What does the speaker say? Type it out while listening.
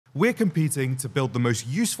We're competing to build the most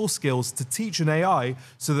useful skills to teach an AI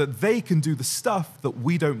so that they can do the stuff that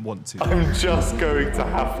we don't want to. I'm just going to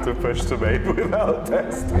have to push to make without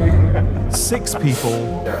testing. 6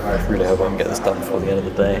 people. I really hope I can get this done before the end of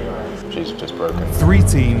the day. She's just broken. 3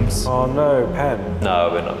 teams. Oh no, pen. No,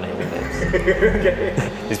 we're not naming names.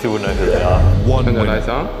 Okay. These people know who they are. 1 Turn the winner. lights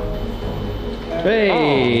on.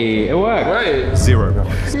 Hey, it worked. Right. 0.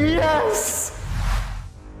 Yes!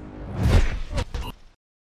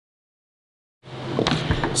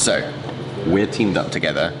 So, we're teamed up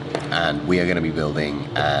together and we are going to be building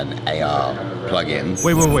an AR plugin.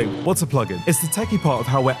 Wait. What's a plugin? It's the techie part of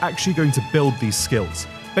how we're actually going to build these skills.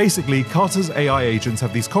 Basically, Carter's AI agents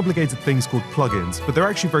have these complicated things called plugins, but they're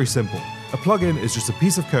actually very simple. A plugin is just a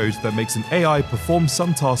piece of code that makes an AI perform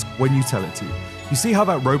some task when you tell it to. You see how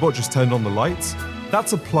that robot just turned on the lights?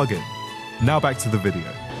 That's a plugin. Now back to the video.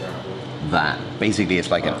 That basically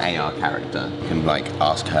it's like an AR character. You can like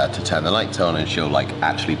ask her to turn the lights on and she'll like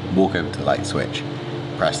actually walk over to the light switch,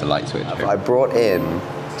 press the light switch. I brought in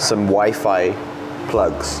some Wi-Fi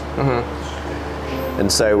plugs. And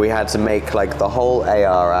so we had to make like the whole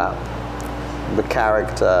AR app, the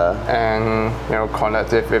character. And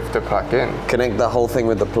connect it with the plugin. Connect the whole thing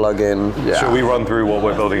with the plugin. Yeah. Shall we run through what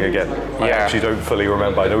we're building again? I Yeah. actually don't fully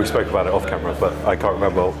remember. I know we spoke about it off camera, but I can't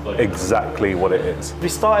remember exactly what it is. We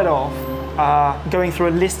started off going through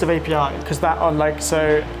a list of APIs because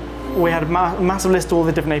so we had a massive list of all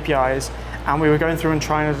the different APIs, and we were going through and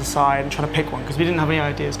trying to decide and trying to pick one because we didn't have any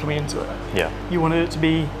ideas coming into it. Yeah. You wanted it to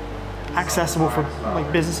be accessible for like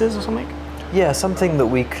businesses or something? Yeah, something that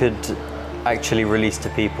we could actually release to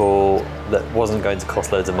people that wasn't going to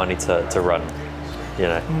cost loads of money to run, you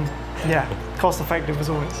know. Yeah, cost effective as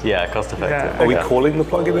always. Yeah, cost effective. Yeah. Are we calling the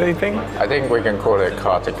plugin anything? I think we can call it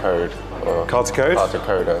Carter Code. Or Carter Code? Carter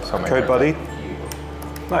Code or something. Code Buddy?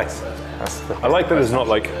 Nice. I like that it's not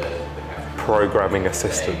like programming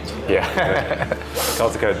assistant. Yeah.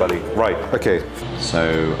 Carter Code Buddy. Right, okay.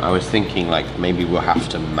 So I was thinking like maybe we'll have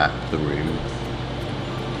to map the room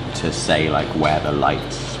to say like where the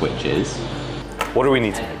light switch is. What do we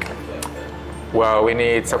need to make? Well, we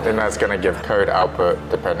need something that's going to give code output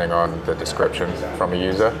depending on the description from a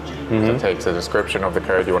user. So it takes a description of the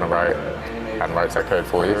code you want to write and writes that code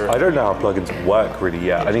for you. I don't know how plugins work really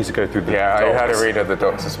yet. I need to go through the Yeah, I had docs. a read of the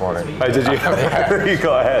docs this morning. Oh, did you? You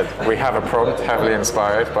got ahead. We have a prompt heavily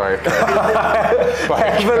inspired by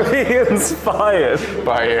Heavily inspired.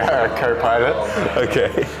 Copilot, Okay.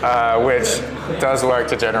 which does work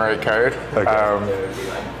to generate code.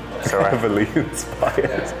 So Heavily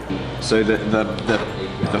inspired. So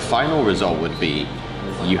the final result would be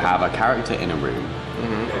you have a character in a room.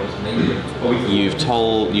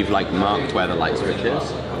 You've like marked where the light switch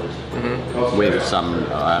is with some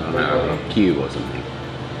I don't know, cube or something.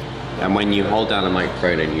 And when you hold down a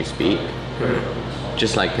microphone and you speak,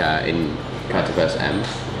 just like in Carterverse M,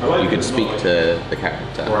 you can speak to the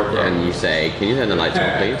character and you say, "Can you turn the lights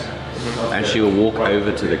on, please?" And she will walk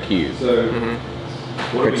over to the cube,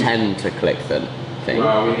 pretend to click the thing,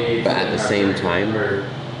 but at the same time,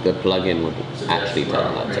 the plugin would actually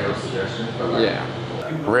turn the lights on. yeah.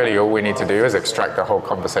 Really, all we need to do is extract the whole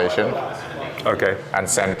conversation Okay. and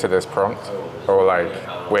send to this prompt, or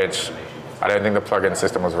which I don't think the plugin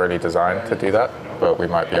system was really designed to do that, but we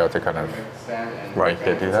might be able to kind of make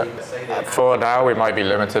it do that. For now, we might be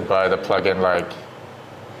limited by the plugin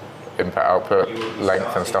input-output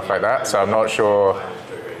length and stuff like that, so I'm not sure.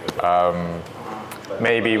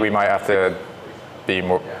 Maybe we might have to be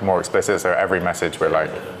more explicit, so every message we're like,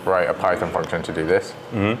 write a Python function to do this.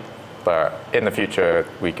 But in the future,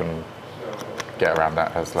 we can get around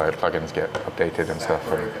that as plugins get updated and stuff,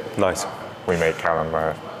 and Nice. we make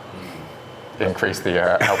Callum increase the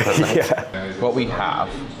output length. What we have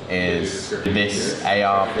is this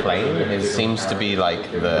AR plane. It seems to be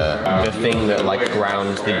like the thing that like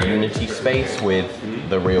grounds the Unity space with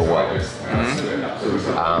the real world.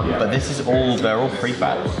 But this is they're all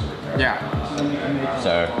prefabs. Yeah.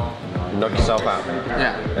 So knock yourself out.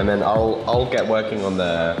 Yeah. And then I'll get working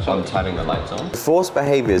on turning the lights on. Force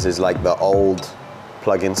behaviors is like the old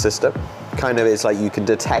plugin system. Kind of, it's like you can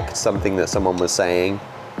detect something that someone was saying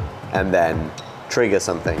and then trigger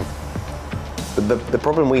something. But the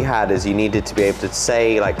problem we had is you needed to be able to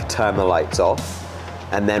say like turn the lights off,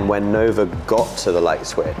 and then when Nova got to the light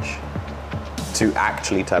switch to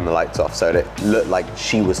actually turn the lights off, so it looked like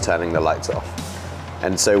she was turning the lights off.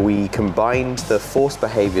 And so we combined the force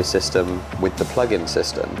behavior system with the plugin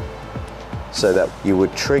system so that you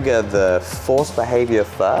would trigger the force behavior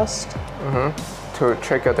first. To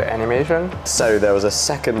trigger the animation. So there was a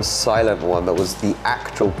second silent one that was the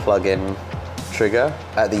actual plugin trigger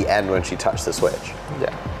at the end when she touched the switch.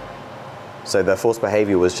 Yeah. So the forced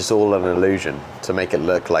behavior was just all an illusion to make it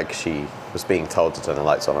look like she was being told to turn the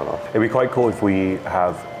lights on and off. It'd be quite cool if we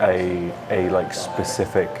have a like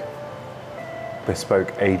specific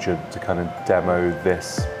bespoke agent to kind of demo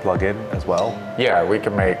this plugin as well. Yeah, we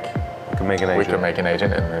can make an agent. We can make an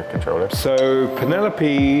agent in the controller. So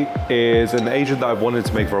Penelope is an agent that I've wanted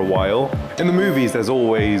to make for a while. In the movies, there's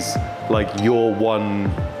always like your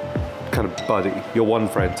one kind of buddy, your one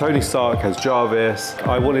friend. Tony Stark has Jarvis.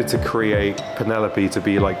 I wanted to create Penelope to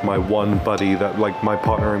be like my one buddy, that like my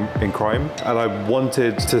partner in crime. And I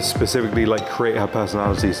wanted to specifically like create her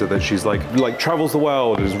personality so that she's like travels the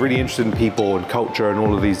world, is really interested in people and culture and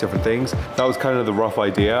all of these different things. That was kind of the rough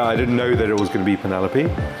idea. I didn't know that it was going to be Penelope,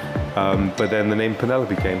 but then the name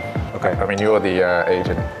Penelope came. Okay. I mean, you're the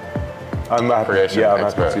agent. I'm happy. Yeah, I'm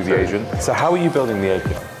happy to be the agent. So how are you building the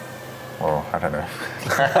API? Well, I don't know.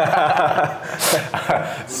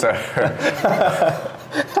 So,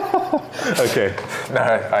 okay.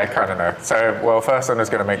 No, I kind of know. So, well, first I'm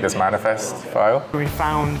just going to make this manifest file. We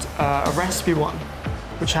found a recipe one,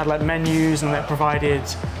 which had like menus and it provided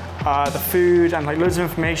the food and like loads of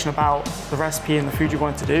information about the recipe and the food you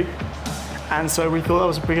wanted to do. And so we thought that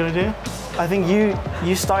was a pretty good idea. I think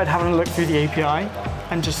you started having a look through the API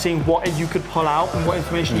and just seeing what you could pull out and what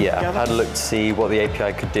information you could gather. Yeah, I had a look to see what the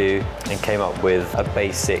API could do and came up with a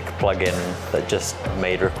basic plugin that just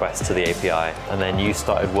made requests to the API. And then you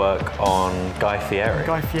started work on Guy Fieri.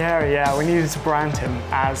 Guy Fieri, yeah. We needed to brand him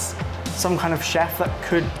as some kind of chef that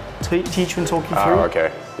could teach you and talk you through. Oh,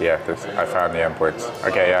 okay. Yeah, I found the endpoints.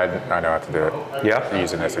 Okay, yeah, I know how to do it. Yeah?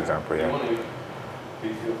 Using this example, yeah.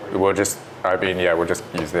 We'll just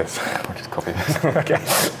use this. We'll just copy this. Okay.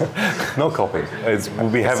 Not copy. We'll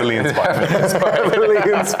be heavily inspired. Heavily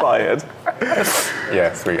inspired.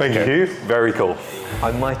 Yeah, sweet. Thank you. Very cool.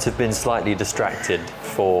 I might have been slightly distracted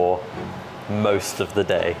for most of the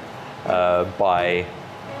day by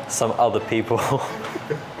some other people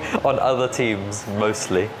on other teams,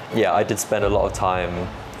 mostly. Yeah, I did spend a lot of time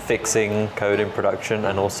fixing code in production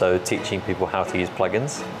and also teaching people how to use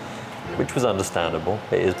plugins, which was understandable.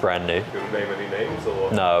 It is brand new. Do you name any names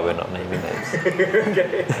or? No, we're not naming names.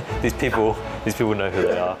 Okay. These people know who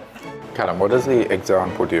they are. Callum, what does the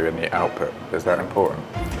example do in the output? Is that important?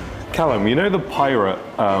 Callum, you know the pirate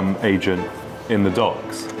agent in the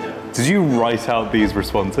docs? Did you write out these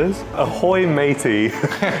responses? Ahoy, matey.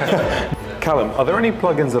 Callum, are there any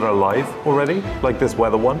plugins that are live already? Like this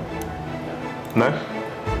weather one? No?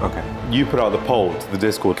 Okay. You put out the poll to the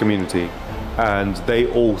Discord community and they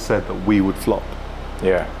all said that we would flop.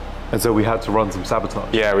 Yeah. And so we had to run some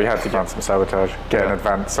sabotage. Yeah, we had to run some sabotage,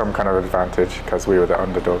 get some kind of advantage because we were the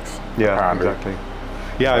underdogs. Yeah, apparently. exactly.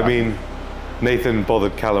 Yeah, I mean, Nathan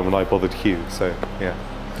bothered Callum and I bothered Hugh, so yeah.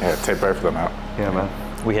 Yeah, take both of them out. Yeah,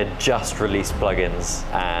 man. We had just released plugins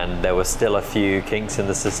and there were still a few kinks in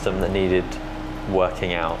the system that needed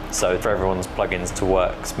working out. So for everyone's plugins to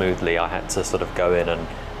work smoothly, I had to sort of go in and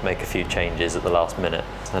make a few changes at the last minute.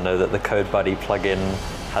 I know that the CodeBuddy plugin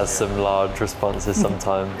has some large responses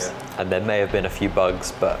sometimes, and there may have been a few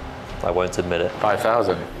bugs, but I won't admit it.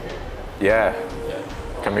 5,000. Yeah.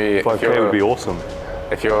 Can we? 5K would be awesome.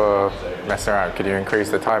 If you're messing around, could you increase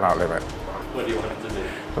the timeout limit? What do you want it to do?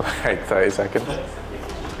 Like 30 seconds.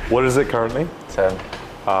 What is it currently? 10.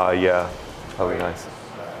 Yeah, that'll be nice.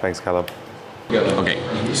 Thanks, Callum. Okay,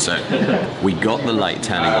 so we got the light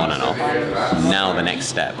turning on and off. Now the next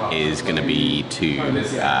step is going to be to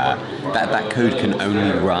that code can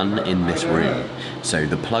only run in this room. So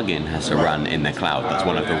the plugin has to run in the cloud. That's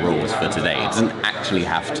one of the rules for today. It doesn't actually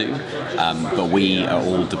have to, but we are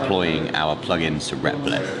all deploying our plugins to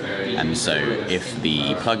Replit. And so if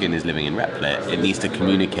the plugin is living in Replit, it needs to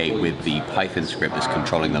communicate with the Python script that's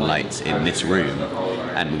controlling the lights in this room.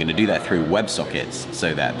 And we're going to do that through WebSockets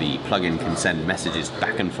so that the plugin can send messages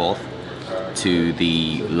back and forth to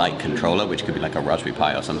the light controller, which could be like a Raspberry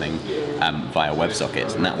Pi or something, via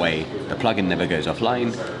WebSockets. And that way the plugin never goes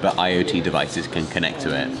offline, but IoT devices can connect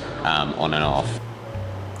to it on and off.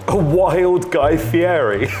 A wild Guy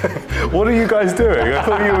Fieri. What are you guys doing? I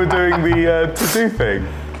thought you were doing the to-do thing.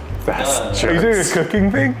 That's jokes. Are you doing a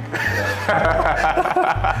cooking thing?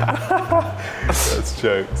 That's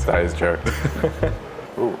jokes. That is jokes.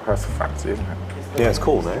 Ooh, that's fancy, isn't it? Yeah, it's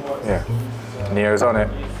cool, no? Yeah. Neo's on it.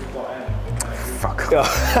 Fuck.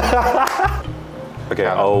 Okay,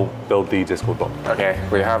 I'll build the Discord bot. Okay,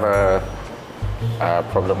 we have a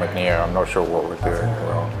problem with Neo. I'm not sure what we're doing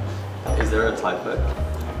wrong. Is there a typo?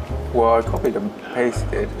 Well, I copied and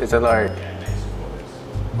pasted. Is it like...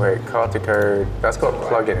 Wait, Carter code... That's got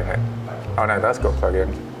plugin in it. Oh no, that's got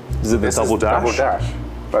plugin. Is it the double dash? Double dash.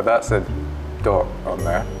 But that's a dot on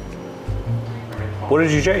there. What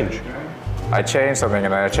did you change? I changed something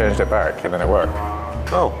and then I changed it back and then it worked.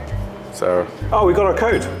 Oh. So, Oh, we got our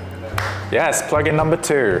code. yes, plugin number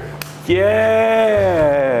 2. Yeah.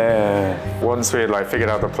 Once we had like figured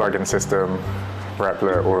out the plugin system,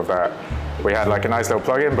 Replit, all of that, we had like a nice little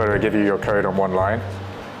plugin, but it would give you your code on one line.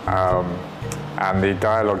 And the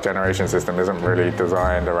dialogue generation system isn't really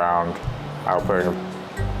designed around outputting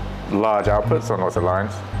large outputs on lots of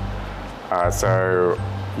lines. So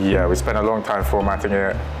yeah, we spent a long time formatting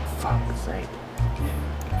it. Fuck's sake.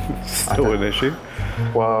 Still an issue.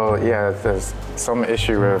 Well, yeah, there's some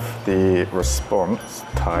issue with the response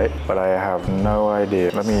type, but I have no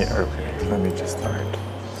idea. Let me just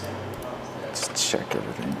check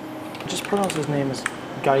everything. Just pronounce his name as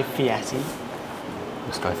Guy Fieri.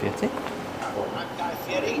 What's Guy Fieri? I'm Guy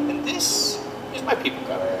Fieri, and this is my people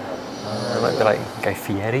guy. It might be like Guy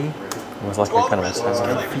Fieri. It was like a kind of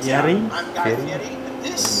a Fieri? I'm Guy Fieri, and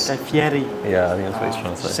this. Guy Fieri. Yeah, I think that's what he's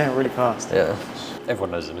trying to say. Saying it really fast. Yeah.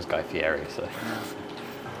 Everyone knows him as Guy Fieri, so.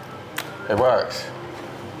 It works.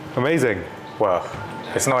 Amazing. Well,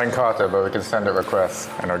 it's not in Kata, but we can send it requests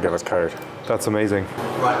and it'll give us code. That's amazing.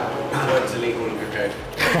 Right, how do I delete all of your code?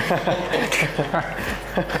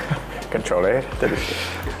 Control A.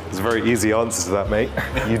 There's a very easy answer to that, mate.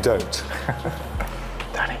 You don't.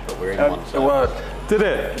 Danny. We're in one. It worked. Did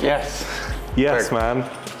it? Yes. Yes, Look. man.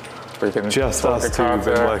 We can Just talk us to two have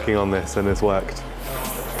been Kata. working on this and it's worked.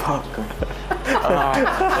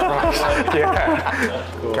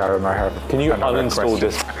 Yeah. Gary and I have. Can you another uninstall question.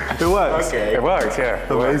 this? It works. Okay. It works, yeah. It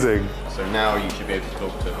works. Amazing. So now you should be able to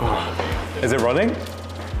talk to Penelope. Is it running?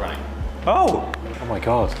 Running. Oh! Oh my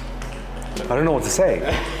god. I don't know what to say.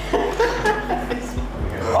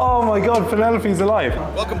 Oh my god, Penelope's alive.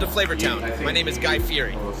 Welcome to Flavortown. My name is Guy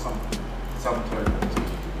Fieri.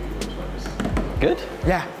 Good?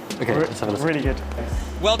 Yeah. Okay, let's have a listen. Really good.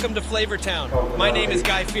 Welcome to Flavortown. My name is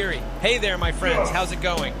Guy Fieri. Hey there, my friends. How's it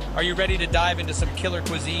going? Are you ready to dive into some killer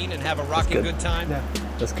cuisine and have a rocking good time? Yeah.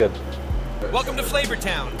 That's good. Welcome to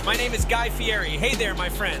Flavortown. My name is Guy Fieri. Hey there, my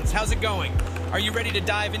friends. How's it going? Are you ready to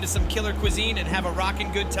dive into some killer cuisine and have a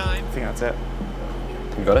rocking good time? I think that's it.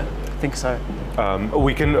 You got it? I think so.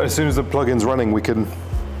 We can, as soon as the plugin's running, we can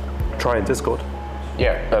try in Discord.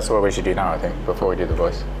 Yeah, that's what we should do now, I think, before we do the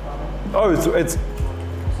voice. Oh, it's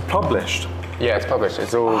published. Yeah, it's published.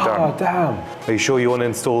 It's all Oh, done. damn. Are you sure you want to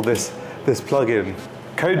install this plugin?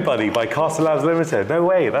 Code Buddy by Castle Labs Limited. No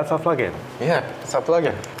way, that's our plugin. Yeah, it's our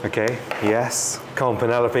plugin. Okay, yes. Come on,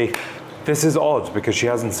 Penelope. This is odd because she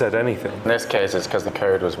hasn't said anything. In this case, it's because the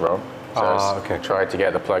code was wrong. So Ah, it's okay. tried to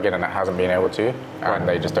get the plugin and it hasn't been able to, and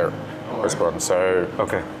they just don't respond. So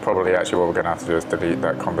Okay. probably actually what we're going to have to do is delete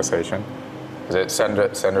that conversation. Is it send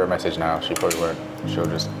her a message now? She probably won't.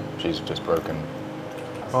 She's just broken.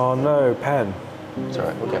 Oh no, Pen. It's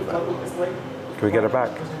alright, we'll get back. Can we get her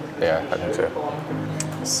back? Yeah, I think so.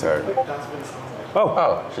 So,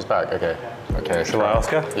 oh, she's back. Okay. Okay. Shall I ask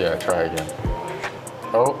her? Yeah, try again.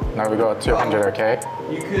 Oh, now we got 200. Okay.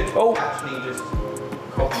 You could actually just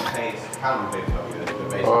copy paste camera bits of it, but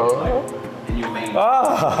basically Oh. in your main.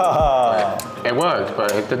 Ah! It worked,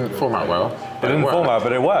 but it didn't format well. It didn't format,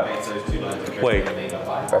 but it worked. Wait,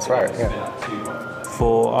 That's right. Yeah.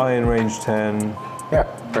 for iron range 10. Yeah.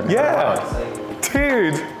 Yeah!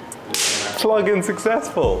 Dude! Plugin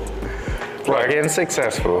successful. Plugin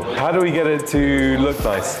successful. How do we get it to look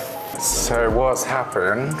nice? So what's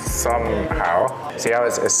happened somehow? See how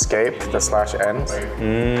it's escaped the /n?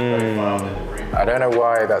 I don't know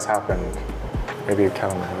why that's happened. Maybe you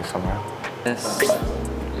can somewhere.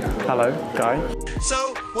 Hello, Guy.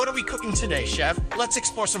 So, what are we cooking today, chef? Let's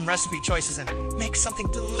explore some recipe choices and make something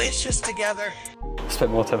delicious together.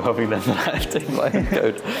 Spent more time helping them than I have taken my own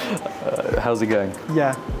code. How's it going?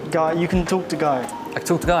 Yeah, Guy, you can talk to Guy. I can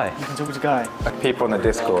talk to Guy. You can talk to Guy. People on the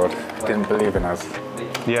Discord didn't believe in us.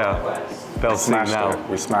 Yeah, they'll see Smashed now. it.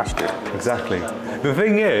 We smashed it. Exactly. The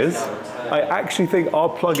thing is, I actually think our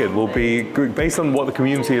plugin will be, based on what the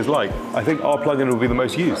community is like, I think our plugin will be the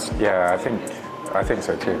most used. Yeah, I think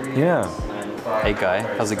so too. Yeah. Hey Guy,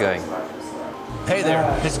 how's it going? Hey there,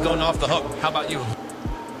 this is going off the hook. How about you?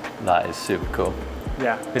 That is super cool.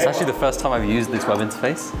 Yeah. It's actually the first time I've used this web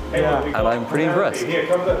interface, Yeah. and I'm pretty impressed.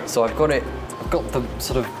 So I've got the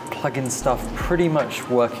sort of plugin stuff pretty much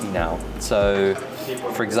working now. So,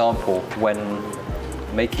 for example, when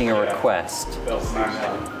making a request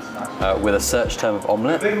with a search term of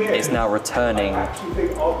omelette, it's now returning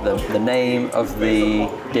the name of the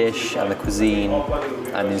dish and the cuisine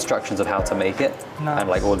and the instructions of how to make it, and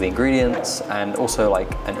like all the ingredients, and also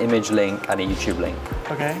like an image link and a YouTube link.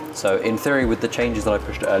 Okay. So in theory, with the changes that I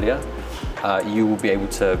pushed earlier, you will be able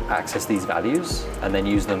to access these values and then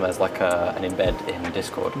use them as like an embed in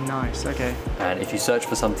Discord. Nice, okay. And if you search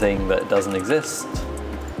for something that doesn't exist,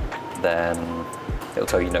 then it'll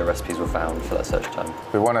tell you no recipes were found for that search term.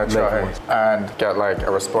 We want to try and get like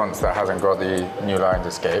a response that hasn't got the new lines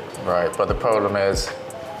escape, right? But the problem is,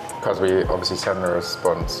 because we obviously send the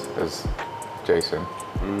response as JSON,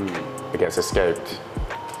 it gets escaped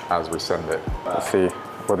as we send it. Let's see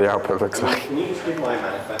what the output looks like. Can you just read my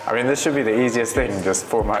manifest? I mean, this should be the easiest thing, just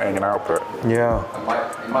formatting an output. Yeah.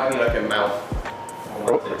 It might be like a mouth.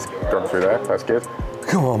 Oh, it's gone through there, that's good.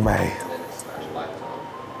 Come on, mate.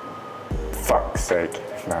 Fuck's sake.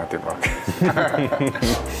 No, it didn't work.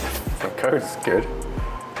 The code's good,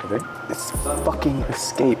 I think. It's fucking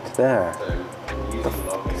escaped there. The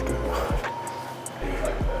fuck is going on?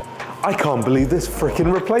 I can't believe this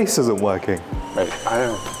freaking replace isn't working. Wait, I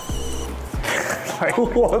don't... like,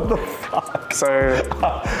 What the fuck? so,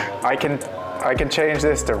 I can change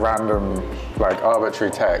this to random, like,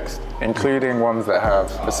 arbitrary text, including ones that have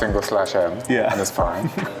a single /m, Yeah. and it's fine.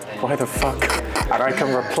 Why the fuck? And I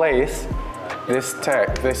can replace this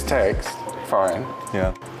text, fine.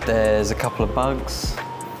 Yeah. There's a couple of bugs,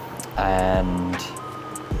 and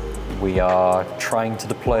we are trying to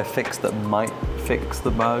deploy a fix that might fix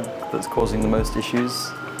the bug that's causing the most issues.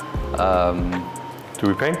 Do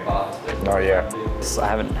we ping? Not yet. I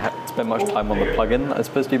haven't spent much time on the plugin that I'm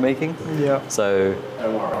supposed to be making. Yeah. So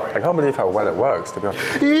I can't believe how well it works, to be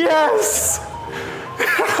honest. Yes!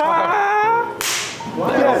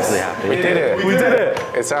 they're obviously happy. We did it. We did it!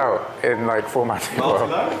 It's out in like formatting.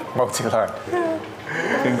 Multi-line.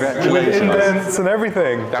 With Congratulations. indents and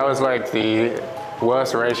everything. That was like the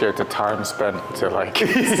worst ratio to time spent to like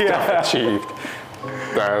stuff achieved.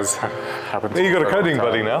 That has happened to You got a me coding over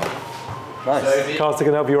buddy time. now. Nice. Carter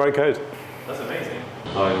can help you write code.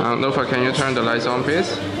 Nova, can you turn the lights on, please?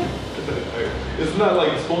 Isn't that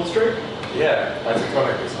like a sports drink? Yeah,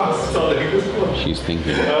 isotonic. She's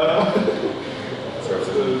thinking.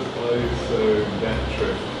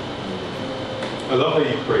 I love how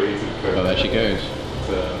you created code. Oh, there she goes.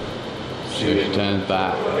 She turns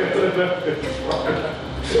back.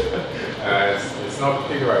 It's not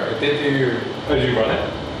completely right. It did do. How did you run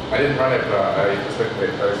it? I didn't run it, but I just looked a bit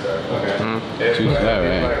closer. Okay. Too slow,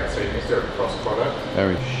 eh? So you can do a cross product.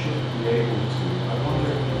 Very.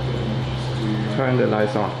 Turn the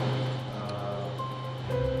lights on.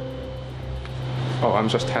 Oh, I'm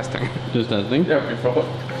just testing. Just testing? Yeah, before.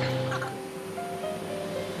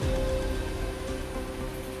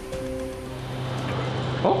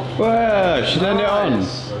 Oh, Wow, she turned it on.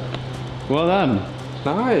 Well done.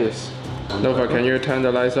 nice. Nova, can you turn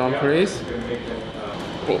the lights on, please?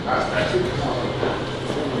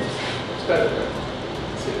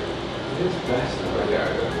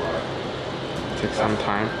 Take some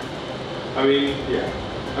time. I mean, yeah.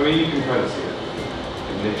 I mean, you can kind of see it.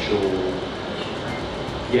 Initial.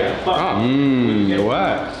 Yeah, but It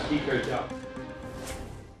works. he goes up.